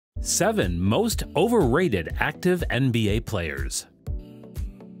7 Most Overrated Active NBA Players.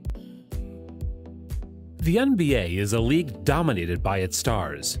 The NBA is a league dominated by its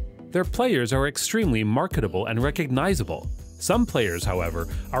stars. Their players are extremely marketable and recognizable. Some players, however,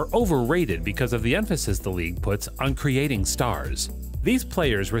 are overrated because of the emphasis the league puts on creating stars. These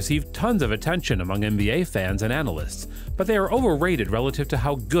players receive tons of attention among NBA fans and analysts, but they are overrated relative to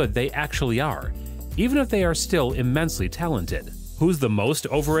how good they actually are, even if they are still immensely talented. Who's the most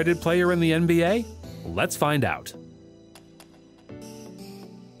overrated player in the NBA? Let's find out.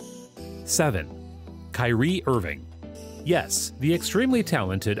 7. Kyrie Irving. Yes, the extremely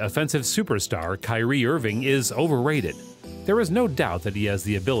talented offensive superstar Kyrie Irving is overrated. There is no doubt that he has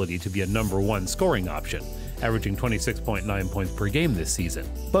the ability to be a #1 scoring option, averaging 26.9 points per game this season.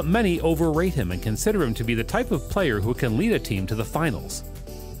 But many overrate him and consider him to be the type of player who can lead a team to the finals.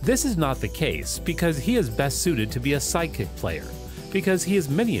 This is not the case because he is best suited to be a sidekick player, because he is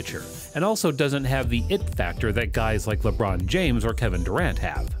miniature and also doesn't have the it factor that guys like LeBron James or Kevin Durant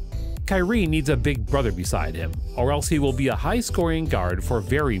have. Kyrie needs a big brother beside him, or else he will be a high-scoring guard for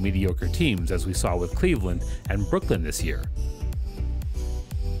very mediocre teams, as we saw with Cleveland and Brooklyn this year.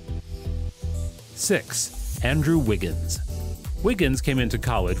 6. Andrew Wiggins. Wiggins came into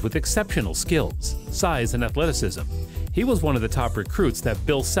college with exceptional skills, size, and athleticism. He was one of the top recruits that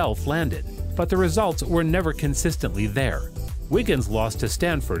Bill Self landed, but the results were never consistently there. Wiggins lost to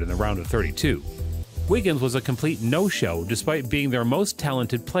Stanford in the round of 32. Wiggins was a complete no-show despite being their most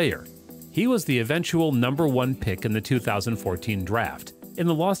talented player. He was the eventual #1 pick in the 2014 draft. In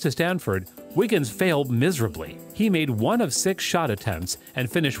the loss to Stanford, Wiggins failed miserably. He made 1 of 6 shot attempts and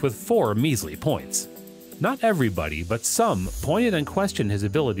finished with 4 measly points. Not everybody, but some, pointed and questioned his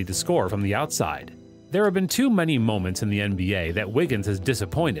ability to score from the outside. There have been too many moments in the NBA that Wiggins has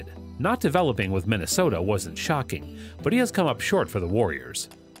disappointed. Not developing with Minnesota wasn't shocking, but he has come up short for the Warriors.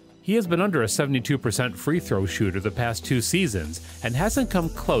 He has been under a 72% free throw shooter the past 2 seasons and hasn't come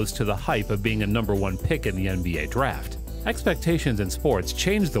close to the hype of being a #1 pick in the NBA draft. Expectations in sports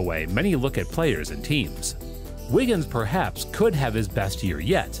change the way many look at players and teams. Wiggins perhaps could have his best year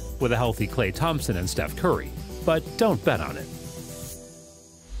yet, with a healthy Klay Thompson and Steph Curry, but don't bet on it.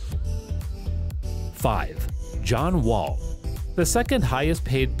 5. John Wall. The second highest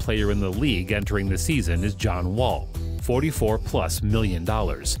paid player in the league entering the season is John Wall, $44+ million.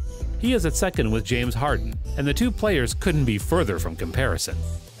 He is at second with James Harden, and the two players couldn't be further from comparison.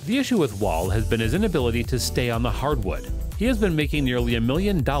 The issue with Wall has been his inability to stay on the hardwood. He has been making nearly $1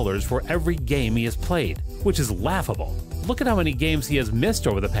 million for every game he has played, which is laughable. Look at how many games he has missed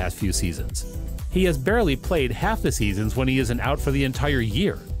over the past few seasons. He has barely played half the seasons when he isn't out for the entire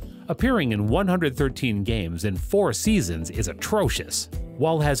year. Appearing in 113 games in 4 seasons is atrocious.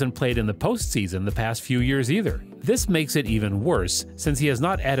 Wall hasn't played in the postseason the past few years either. This makes it even worse since he has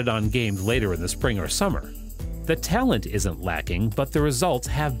not added on games later in the spring or summer. The talent isn't lacking, but the results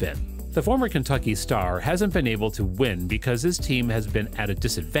have been. The former Kentucky star hasn't been able to win because his team has been at a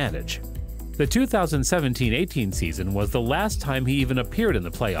disadvantage. The 2017-18 season was the last time he even appeared in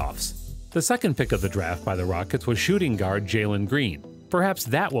the playoffs. The second pick of the draft by the Rockets was shooting guard Jalen Green. Perhaps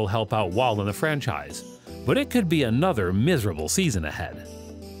that will help out Wall in the franchise, but it could be another miserable season ahead.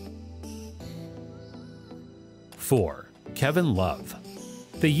 4. Kevin Love.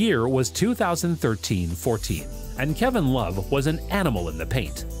 The year was 2013-14, and Kevin Love was an animal in the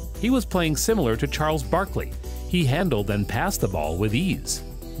paint. He was playing similar to Charles Barkley. He handled and passed the ball with ease.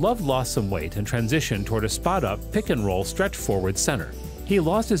 Love lost some weight and transitioned toward a spot-up, pick-and-roll stretch-forward center. He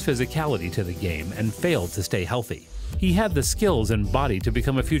lost his physicality to the game and failed to stay healthy. He had the skills and body to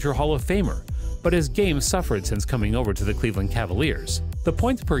become a future Hall of Famer, but his game suffered since coming over to the Cleveland Cavaliers. The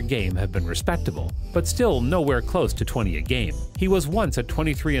points per game have been respectable, but still nowhere close to 20 a game. He was once a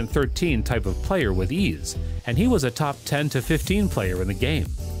 23-13 type of player with ease, and he was a top 10 to 15 player in the game.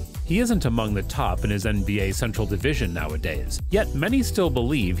 He isn't among the top in his NBA Central Division nowadays, yet many still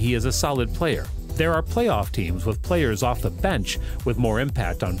believe he is a solid player. There are playoff teams with players off the bench with more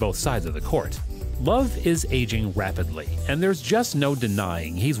impact on both sides of the court. Love is aging rapidly, and there's just no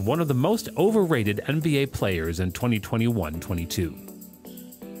denying he's one of the most overrated NBA players in 2021-22.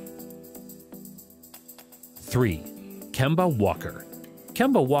 3. Kemba Walker.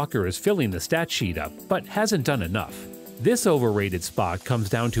 Kemba Walker is filling the stat sheet up, but hasn't done enough. This overrated spot comes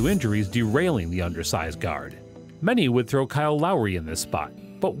down to injuries derailing the undersized guard. Many would throw Kyle Lowry in this spot,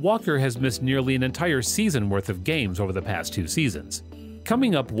 but Walker has missed nearly an entire season worth of games over the past 2 seasons.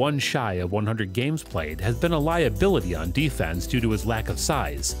 Coming up one shy of 100 games played has been a liability on defense due to his lack of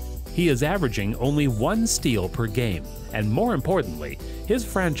size. He is averaging only 1 steal per game, and more importantly, his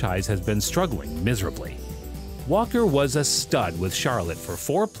franchise has been struggling miserably. Walker was a stud with Charlotte for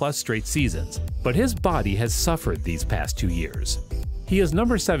 4+ straight seasons, but his body has suffered these past 2 years. He is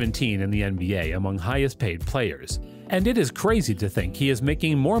number 17 in the NBA among highest paid players, and it is crazy to think he is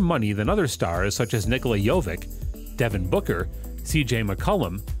making more money than other stars such as Nikola Jovic, Devin Booker, CJ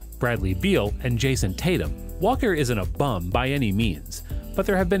McCollum, Bradley Beal, and Jason Tatum. Walker isn't a bum by any means, but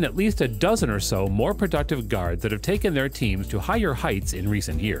there have been at least a dozen or so more productive guards that have taken their teams to higher heights in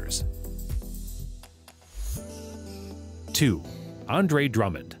recent years. 2. Andre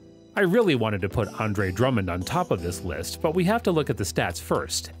Drummond. I really wanted to put Andre Drummond on top of this list, but we have to look at the stats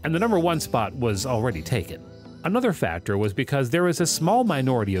first, and the number 1 spot was already taken. Another factor was because there is a small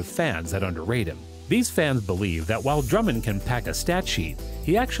minority of fans that underrate him. These fans believe that while Drummond can pack a stat sheet,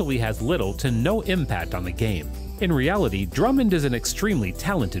 he actually has little to no impact on the game. In reality, Drummond is an extremely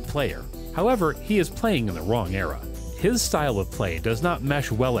talented player. However, he is playing in the wrong era. His style of play does not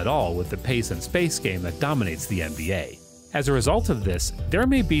mesh well at all with the pace and space game that dominates the NBA. As a result of this, there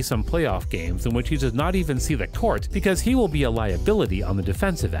may be some playoff games in which he does not even see the court because he will be a liability on the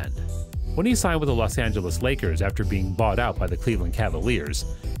defensive end. When he signed with the Los Angeles Lakers after being bought out by the Cleveland Cavaliers,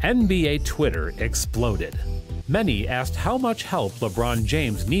 NBA Twitter exploded. Many asked how much help LeBron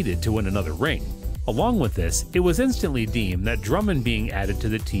James needed to win another ring. Along with this, it was instantly deemed that Drummond being added to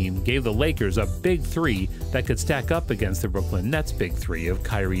the team gave the Lakers a big three that could stack up against the Brooklyn Nets' big three of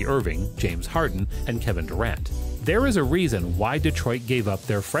Kyrie Irving, James Harden, and Kevin Durant. There is a reason why Detroit gave up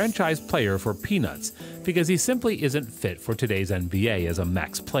their franchise player for peanuts, because he simply isn't fit for today's NBA as a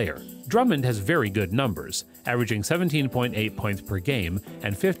max player. Drummond has very good numbers, averaging 17.8 points per game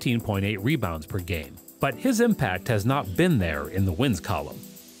and 15.8 rebounds per game, but his impact has not been there in the wins column.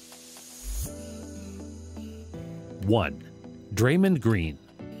 1. Draymond Green.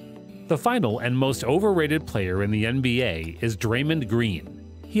 The final and most overrated player in the NBA is Draymond Green.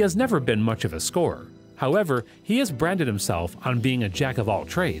 He has never been much of a scorer. However, he has branded himself on being a jack of all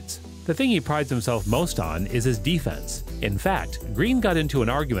trades. The thing he prides himself most on is his defense. In fact, Green got into an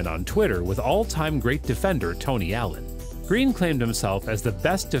argument on Twitter with all-time great defender Tony Allen. Green claimed himself as the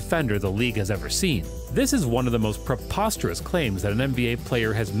best defender the league has ever seen. This is one of the most preposterous claims that an NBA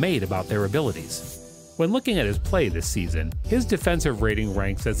player has made about their abilities. When looking at his play this season, his defensive rating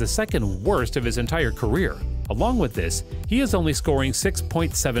ranks as the second worst of his entire career. Along with this, he is only scoring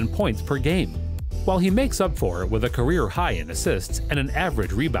 6.7 points per game. While he makes up for it with a career high in assists and an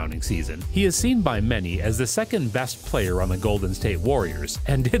average rebounding season, he is seen by many as the second best player on the Golden State Warriors,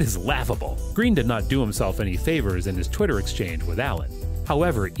 and it is laughable. Green did not do himself any favors in his Twitter exchange with Allen.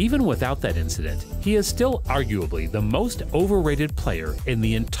 However, even without that incident, he is still arguably the most overrated player in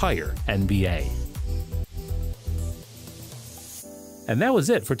the entire NBA. And that was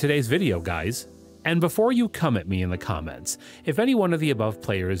it for today's video, guys. And before you come at me in the comments, if any one of the above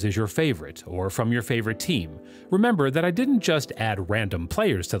players is your favorite or from your favorite team, remember that I didn't just add random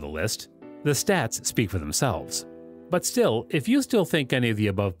players to the list. The stats speak for themselves. But still, if you still think any of the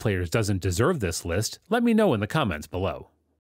above players doesn't deserve this list, let me know in the comments below.